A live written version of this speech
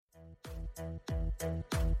This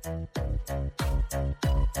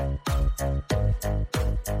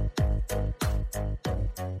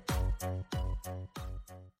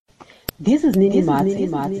is Nini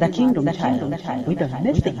Mats, the Kingdom Child, with a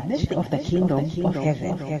message of the Kingdom of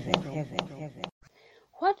Heaven.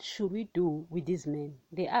 What should we do with these men?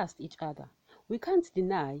 They asked each other. We can't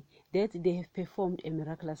deny that they have performed a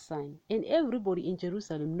miraculous sign, and everybody in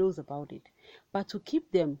Jerusalem knows about it. But to keep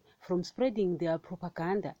them from spreading their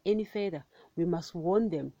propaganda any further, we must warn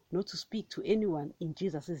them not to speak to anyone in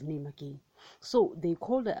Jesus' name again. So they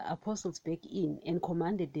called the apostles back in and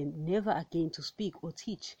commanded them never again to speak or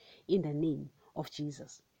teach in the name of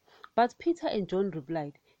Jesus. But Peter and John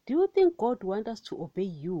replied, "Do you think God wants us to obey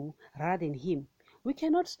you rather than him? We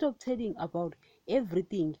cannot stop telling about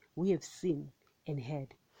everything we have seen and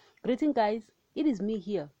heard." Greeting, guys. It is me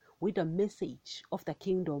here with a message of the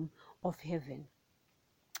Kingdom of Heaven.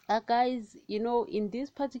 Guys, in this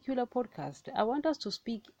particular podcast, I want us to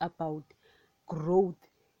speak about growth,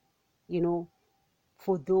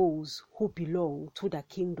 for those who belong to the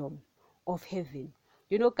Kingdom of Heaven.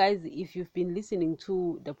 Guys, if you've been listening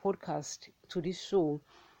to the podcast, to this show,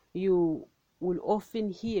 you will often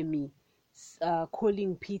hear me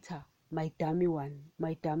calling Peter my dummy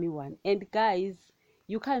one. And guys,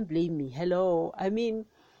 you can't blame me. Hello. I mean,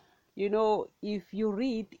 if you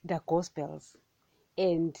read the Gospels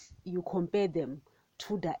and you compare them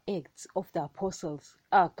to the Acts of the Apostles,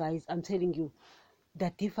 guys, I'm telling you, the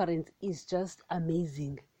difference is just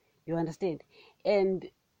amazing. You understand? And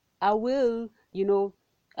I will,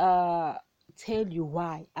 tell you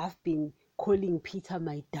why I've been calling Peter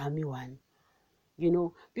my dummy one.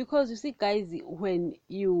 Because you see, guys, when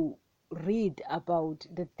you read about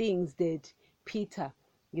the things that Peter,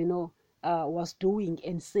 was doing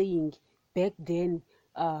and saying back then,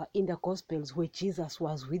 in the Gospels where Jesus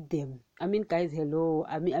was with them. I mean, guys, hello.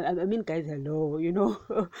 Guys,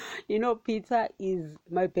 hello. Peter is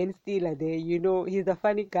my Ben Stiller there. He's the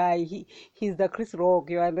funny guy. He's the Chris Rock.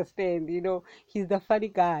 You understand? He's the funny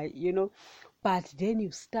guy. But then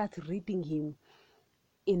you start reading him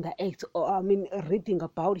in the act, reading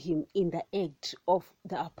about him in the act of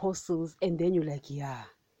the apostles, and then you're like, yeah,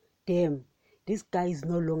 damn, this guy is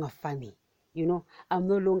no longer funny. I'm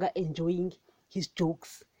no longer enjoying his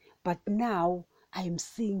jokes, but now I am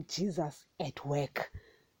seeing Jesus at work.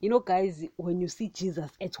 Guys, when you see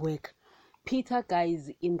Jesus at work, Peter, guys,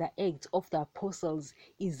 in the act of the apostles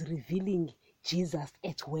is revealing Jesus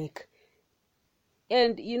at work.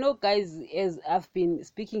 And guys, as I've been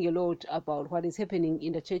speaking a lot about what is happening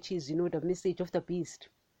in the churches, the message of the beast,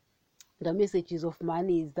 the messages of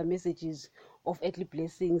monies, the messages of earthly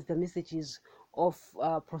blessings, the messages of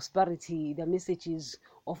prosperity, the messages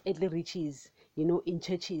of earthly riches, in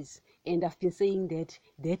churches. And I've been saying that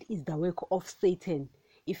is the work of Satan.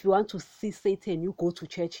 If you want to see Satan, you go to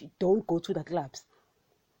church. Don't go to the clubs.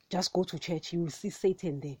 Just go to church. You will see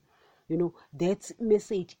Satan there. That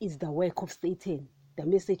message is the work of Satan. The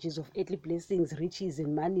messages of earthly blessings, riches,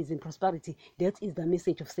 and monies and prosperity. That is the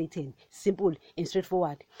message of Satan. Simple and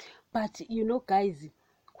straightforward. But guys,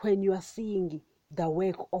 when you are seeing the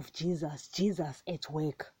work of Jesus at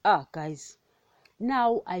work, guys,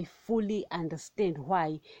 now I fully understand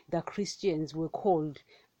why the Christians were called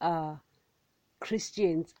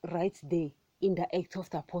Christians right there in the Act of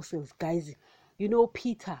the Apostles. Guys,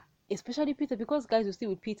 Peter, especially Peter, because guys, you see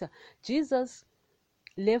with Peter, Jesus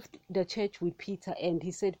left the church with Peter, and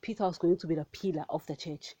he said Peter was going to be the pillar of the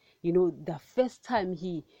church. The first time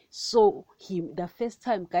he saw him, the first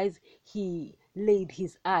time, guys, he laid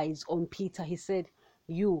his eyes on Peter, he said,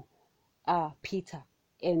 "You are Peter,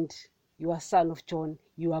 and you are son of John.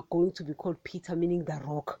 You are going to be called Peter," meaning the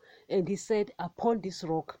rock. And he said, "Upon this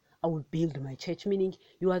rock I will build my church," meaning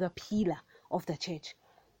you are the pillar of the church.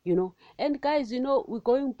 And guys, we're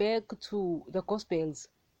going back to the Gospels.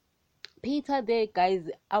 Peter there, guys,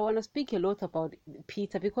 I want to speak a lot about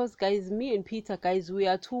Peter, because guys, me and Peter, guys, we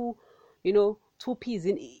are two peas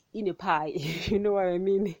in a pie. You know what I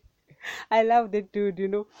mean? I love that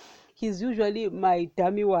dude. He's usually my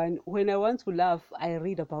dummy one. When I want to laugh, I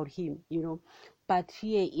read about him. But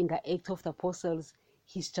here in the Act of the Apostles,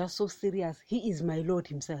 he's just so serious. He is my Lord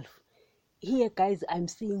himself. Here, guys, I'm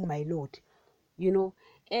seeing my Lord.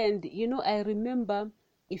 And I remember,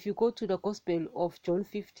 if you go to the Gospel of John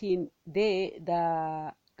 15, there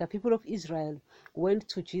the people of Israel went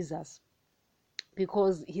to Jesus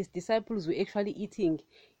because his disciples were actually eating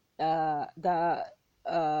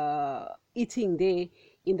eating there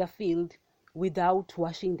in the field without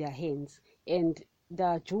washing their hands. And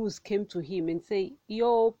the Jews came to him and say,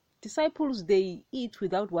 "Your disciples, they eat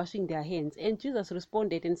without washing their hands. And Jesus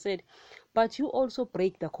responded and said, but you also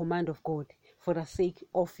break the command of God for the sake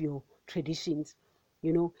of your traditions,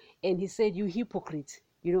 and he said, you hypocrites,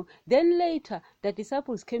 Then later the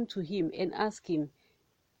disciples came to him and asked him,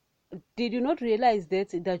 did you not realize that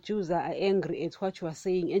the Jews are angry at what you are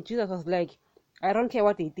saying? And Jesus was like, I don't care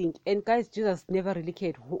what they think. And guys, Jesus never really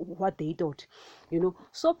cared what they thought,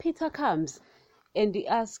 So Peter comes and he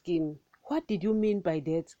asks him, what did you mean by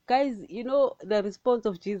that? Guys, the response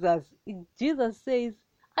of Jesus. Jesus says,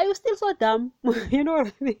 are you still so dumb? You know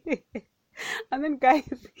what I mean? And then guys,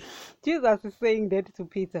 Jesus is saying that to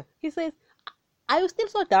Peter. He says, are you still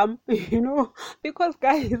so dumb? Because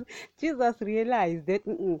guys, Jesus realized that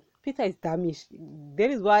Peter is dumbish.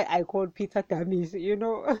 That is why I call Peter dumbish,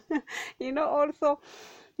 Also,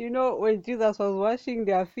 when Jesus was washing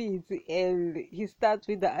their feet and he starts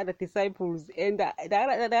with the other disciples, and the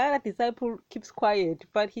other disciple keeps quiet,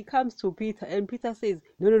 but he comes to Peter and Peter says,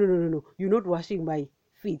 no, you're not washing my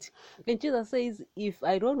feet. And Jesus says, if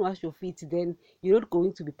I don't wash your feet, then you're not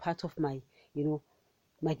going to be part of my,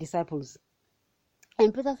 my disciples.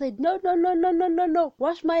 And Peter said, no,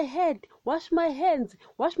 wash my head, wash my hands,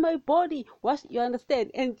 wash my body, you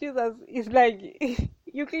understand? And Jesus is like,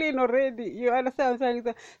 you clean already, you understand what I'm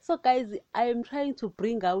saying? So guys, I am trying to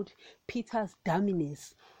bring out Peter's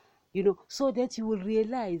dumminess, so that you will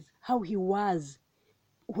realize how he was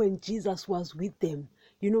when Jesus was with them.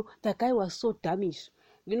 The guy was so dummish.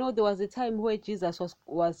 There was a time where Jesus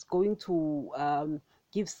was going to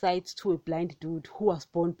give sight to a blind dude who was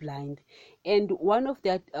born blind, and one of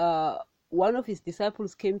his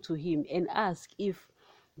disciples came to him and asked if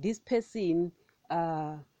this person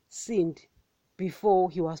sinned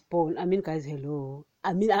before he was born. I mean, guys, hello.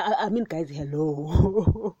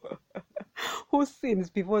 Who sins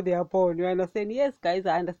before they are born? You understand? Yes, guys,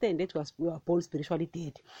 I understand that we are born spiritually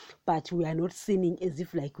dead, but we are not sinning as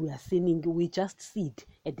if like we are sinning. We just sinned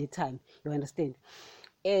at the time. You understand?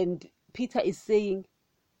 And Peter is saying,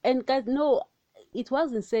 and guys, no, it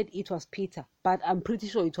wasn't said it was Peter, but I'm pretty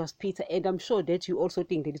sure it was Peter, and I'm sure that you also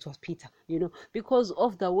think that it was Peter, because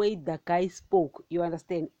of the way the guy spoke, you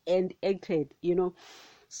understand, and acted,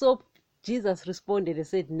 So Jesus responded and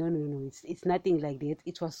said, no, it's nothing like that.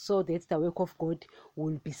 It was so that the work of God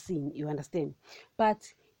will be seen, you understand?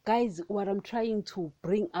 But guys, what I'm trying to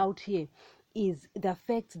bring out here is the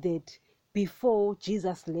fact that before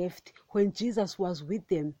Jesus left, when Jesus was with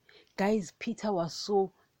them, guys, Peter was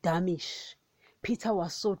so dumbish. Peter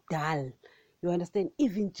was so dull. You understand?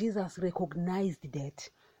 Even Jesus recognized that.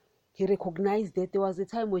 He recognized that there was a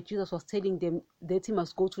time where Jesus was telling them that he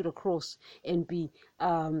must go to the cross and be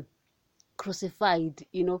crucified,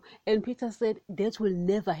 and Peter said, that will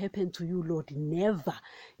never happen to you, Lord, never,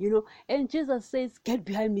 and Jesus says, get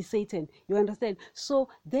behind me, Satan, you understand? So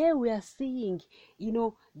there we are seeing,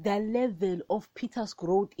 the level of Peter's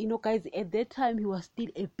growth, guys. At that time he was still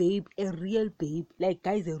a babe, a real babe, like,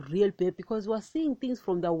 guys, a real babe, because we are seeing things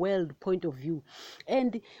from the world point of view.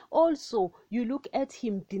 And also you look at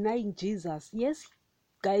him denying Jesus. Yes,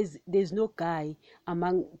 guys, there's no guy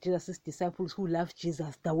among Jesus' disciples who loved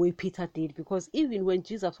Jesus the way Peter did, because even when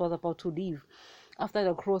Jesus was about to leave after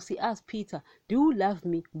the cross, he asked Peter, do you love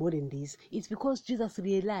me more than this? It's because Jesus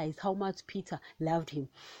realized how much Peter loved him,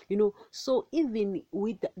 So even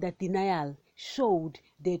with the denial showed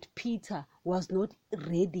that Peter was not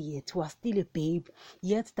ready yet, was still a babe,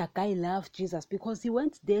 yet the guy loved Jesus because he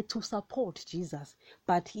went there to support Jesus,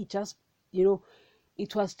 but he just,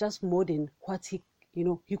 it was just more than what he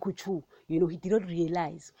could chew. He did not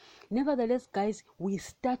realize. Nevertheless, guys, we're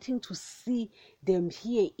starting to see them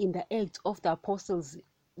here in the Acts of the Apostles,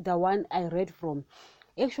 the one I read from.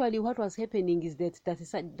 Actually, what was happening is that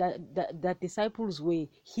the disciples were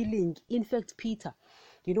healing. In fact, Peter,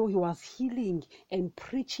 he was healing and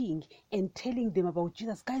preaching and telling them about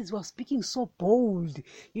Jesus. Guys were speaking so bold,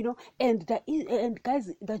 and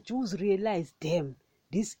guys, the Jews realized, damn,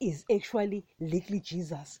 this is actually literally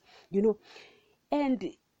Jesus,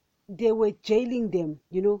 and they were jailing them,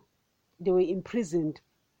 they were imprisoned,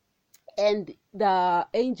 and the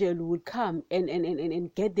angel would come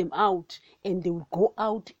and get them out, and they would go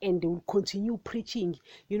out and they would continue preaching,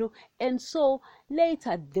 and so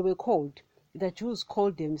later they were called. The Jews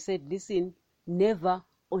called them, said, listen, never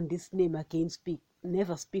on this name again speak,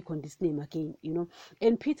 never speak on this name again,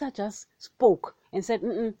 and Peter just spoke and said,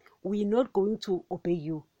 we're not going to obey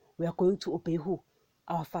you, we are going to obey who?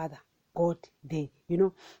 Our Father God there,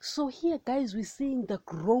 So here, guys, we're seeing the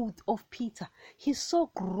growth of Peter. He's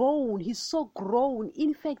so grown.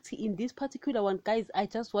 In fact, in this particular one, guys, I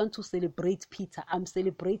just want to celebrate Peter. I'm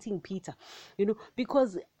celebrating Peter,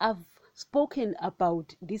 because I've spoken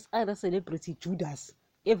about this other celebrity, Judas.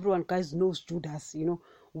 Everyone, guys, knows Judas.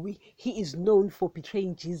 He is known for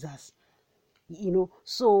betraying Jesus.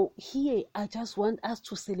 So here I just want us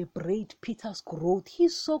to celebrate Peter's growth.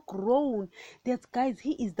 He's so grown that, guys,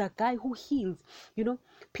 he is the guy who heals.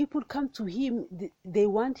 People come to him, they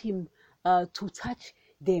want him to touch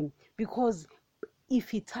them, because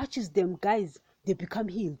if he touches them, guys, they become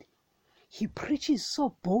healed. He preaches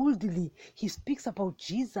so boldly. He speaks about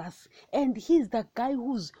Jesus, and he's the guy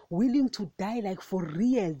who's willing to die, like, for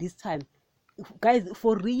real this time, guys,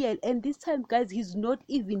 for real. And this time, guys, he's not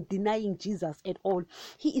even denying Jesus at all.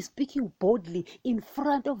 He is speaking boldly in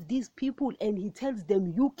front of these people, and he tells them,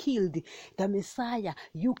 you killed the Messiah,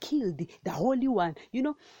 you killed the Holy One.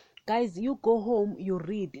 Guys, you go home, you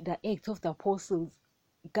read the Acts of the Apostles,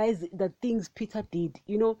 guys, the things Peter did.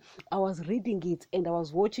 I was reading it and I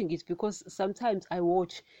was watching it, because sometimes I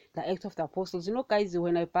watch the Acts of the Apostles. Guys,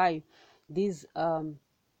 when I buy these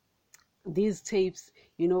tapes,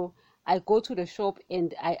 I go to the shop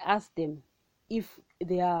and I ask them if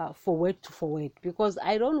they are forward to forward, because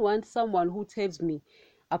I don't want someone who tells me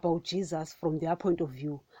about Jesus from their point of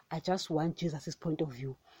view. I just want Jesus's point of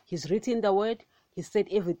view. He's written the word, he said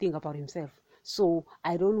everything about himself. So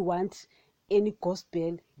I don't want any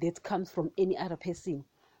gospel that comes from any other person,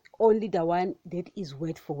 only the one that is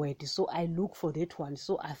word for word. So I look for that one.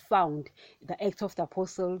 So I found the Acts of the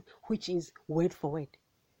Apostle, which is word for word,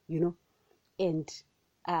 and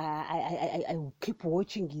I keep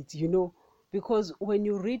watching it, because when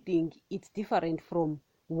you're reading, it's different from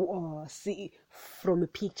from a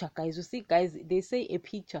picture, guys. You see, guys, they say a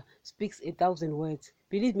picture speaks 1,000 words.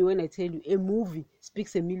 Believe me when I tell you, a movie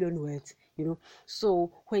speaks 1,000,000 words.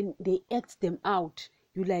 So when they act them out,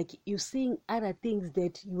 you're seeing other things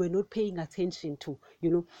that you were not paying attention to.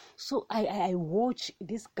 So I watch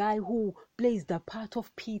this guy who plays the part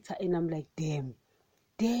of Peter, and I'm like, damn,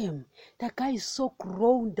 that guy is so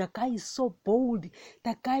grown, that guy is so bold,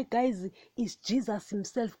 that guy, guys, is Jesus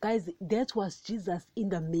himself. Guys, that was Jesus in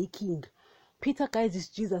the making. Peter, guys, is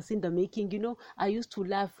Jesus in the making. I used to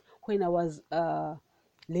laugh when I was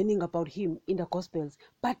learning about him in the Gospels,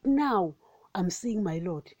 but now I'm seeing my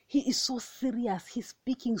Lord. He is so serious, he's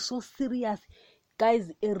speaking so serious.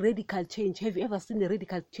 Guys, a radical change. Have you ever seen a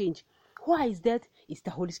radical change? Why is that? It's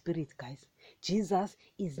the Holy Spirit, guys. Jesus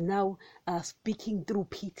is now speaking through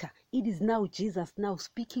Peter. It is now Jesus now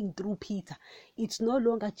speaking through Peter. It's no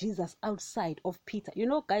longer Jesus outside of Peter.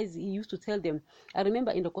 Guys, he used to tell them, I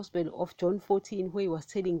remember in the Gospel of John 14, where he was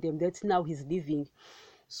telling them that now he's leaving.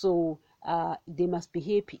 So they must be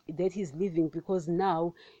happy that he's leaving, because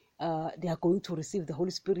now they are going to receive the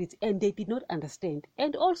Holy Spirit, and they did not understand.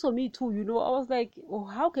 And also me too, I was like, oh,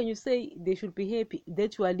 how can you say they should be happy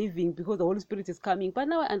that you are leaving because the Holy Spirit is coming? But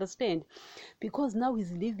now I understand, because now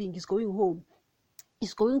he's leaving, he's going home.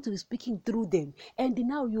 He's going to be speaking through them. And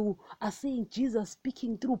now you are seeing Jesus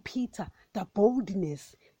speaking through Peter, the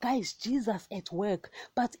boldness. Guys, Jesus at work.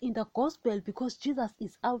 But in the gospel, because Jesus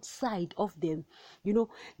is outside of them,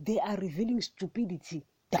 they are revealing stupidity,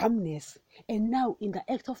 dumbness. And now in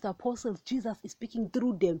the Act of the Apostles, Jesus is speaking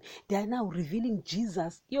through them. They are now revealing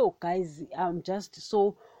Jesus. Yo, guys, I'm just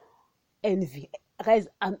so envious. Guys,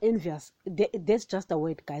 I'm envious. That's just a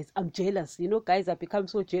word, guys. I'm jealous. Guys, I become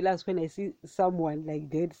so jealous when I see someone like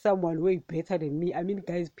that, someone way better than me. I mean,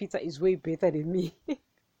 guys, Peter is way better than me.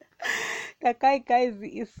 That guy, guys,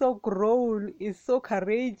 is so grown, is so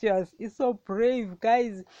courageous, is so brave.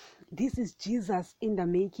 Guys, this is Jesus in the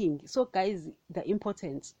making. So, guys, the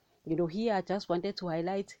importance, here I just wanted to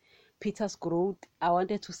highlight Peter's growth. I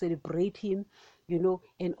wanted to celebrate him,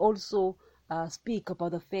 and also speak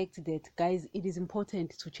about the fact that, guys, it is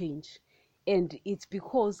important to change. And it's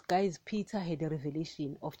because, guys, Peter had a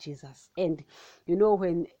revelation of Jesus. And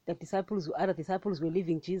when the other disciples were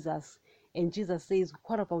leaving Jesus, and Jesus says,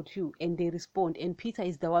 what about you? And they respond, and Peter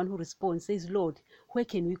is the one who responds, says, Lord, where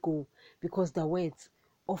can we go? Because the words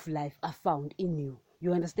of life are found in you.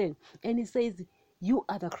 You understand? And he says, you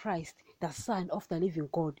are the Christ, the Son of the living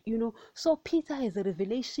God. So Peter has a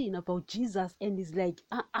revelation about Jesus, and he's like,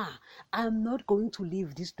 I'm not going to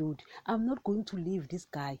leave this dude. I'm not going to leave this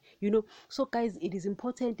guy. So, guys, it is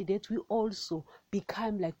important that we also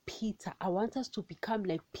become like Peter. I want us to become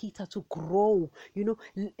like Peter, to grow.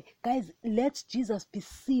 Guys, let Jesus be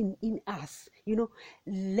seen in us.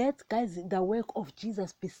 Let, guys, the work of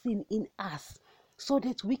Jesus be seen in us, so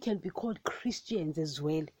that we can be called Christians as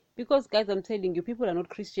well. Because, guys, I'm telling you, people are not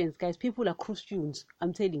Christians, guys. People are Christians.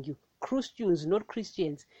 I'm telling you, Christians, not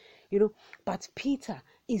Christians. But Peter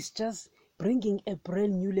is just bringing a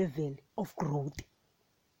brand new level of growth.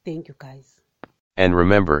 Thank you, guys. And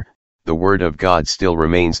remember, the Word of God still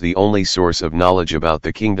remains the only source of knowledge about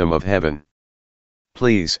the kingdom of heaven.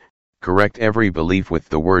 Please, correct every belief with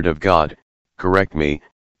the Word of God, correct me,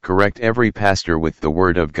 correct every pastor with the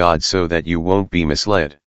Word of God so that you won't be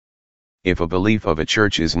misled. If a belief of a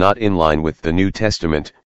church is not in line with the New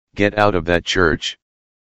Testament, get out of that church.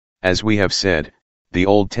 As we have said, the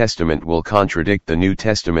Old Testament will contradict the New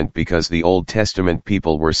Testament because the Old Testament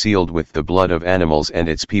people were sealed with the blood of animals and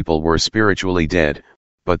its people were spiritually dead,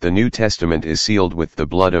 but the New Testament is sealed with the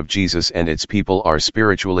blood of Jesus and its people are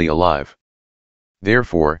spiritually alive.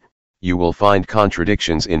 Therefore, you will find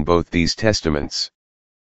contradictions in both these testaments.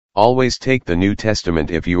 Always take the New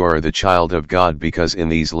Testament if you are the child of God, because in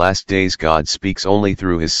these last days God speaks only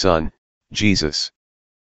through His Son, Jesus.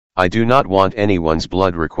 I do not want anyone's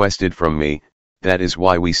blood requested from me, that is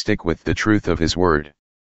why we stick with the truth of His Word.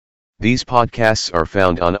 These podcasts are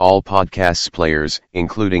found on all podcasts players,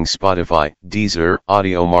 including Spotify, Deezer,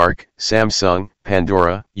 AudioMark, Samsung,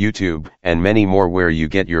 Pandora, YouTube, and many more where you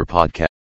get your podcast.